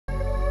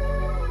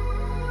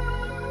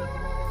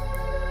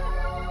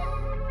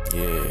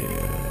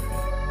Yeah.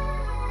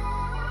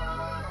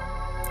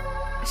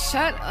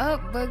 Shut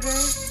up, booger.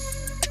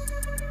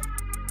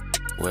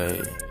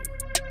 Wait.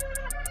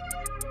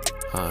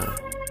 Huh.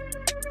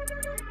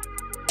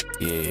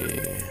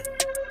 Yeah.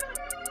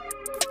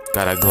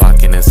 Got a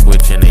Glock and a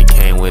switch and it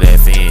came with that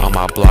fan. On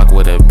my block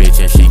with a bitch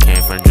and she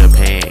came from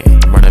Japan.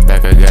 Running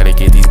back, I gotta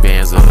get these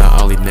bands up. I'm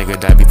the only nigga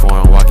that be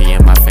pouring walkie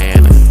in my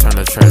fan. Turn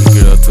a church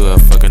girl to a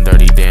fucking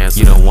dirty dancer.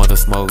 You don't want the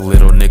smoke,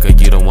 little nigga,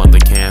 you don't want the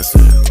cancer.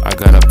 I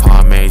got a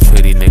pomade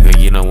hoodie, nigga,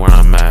 you know where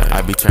I'm at.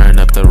 I be turning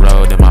up the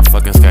road in my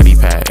fucking Scotty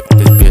pack.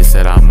 This bitch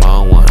said I'm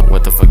on one,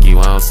 what the fuck you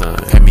on, son?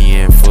 Pay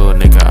me in full,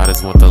 nigga, I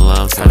just want the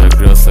lump sum. Had a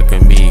girl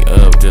sucking me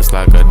up just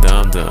like a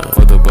dum-dum.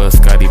 For the bus,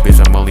 Scotty, bitch,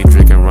 I'm only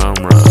drinking rum.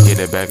 Get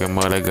it back and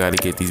mother, gotta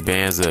get these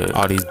bands up.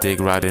 All these dick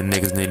riding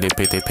niggas need to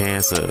pick their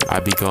pants up. I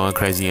be going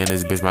crazy and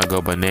this bitch might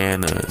go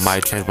bananas.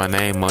 Might change my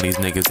name on these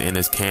niggas in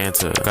this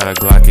canter. Got a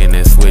Glock in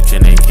this switch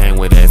and it came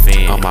with that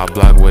fan. On my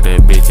block with a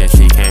bitch and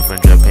she came from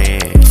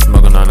Japan.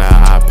 Smoking on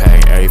that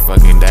iPad every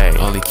fucking day.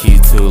 Only key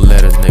 2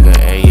 letters, nigga,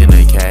 A and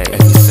a K.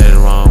 If you say the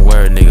wrong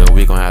word, nigga,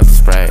 we gon' have to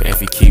spray.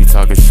 If you keep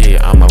talking shit,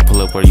 I'ma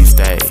pull up where you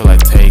stay. Feel like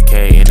take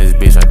K in this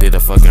bitch, I did a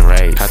fucking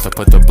race. Had to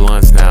put the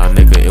blunts down,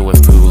 nigga, it was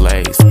too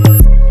late.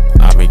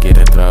 I be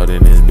getting throwed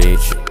in this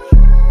bitch.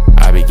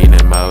 I be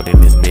getting mowed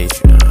in this bitch.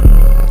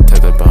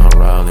 Take the bone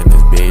roll in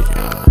this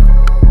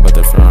bitch. Put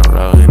the front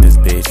row in this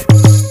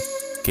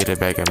bitch. Get it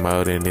back and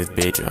mowed in this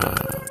bitch.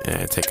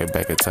 And take it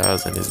back and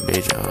toes in this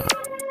bitch.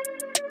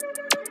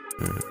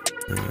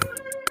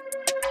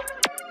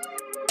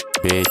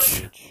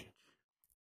 Bitch.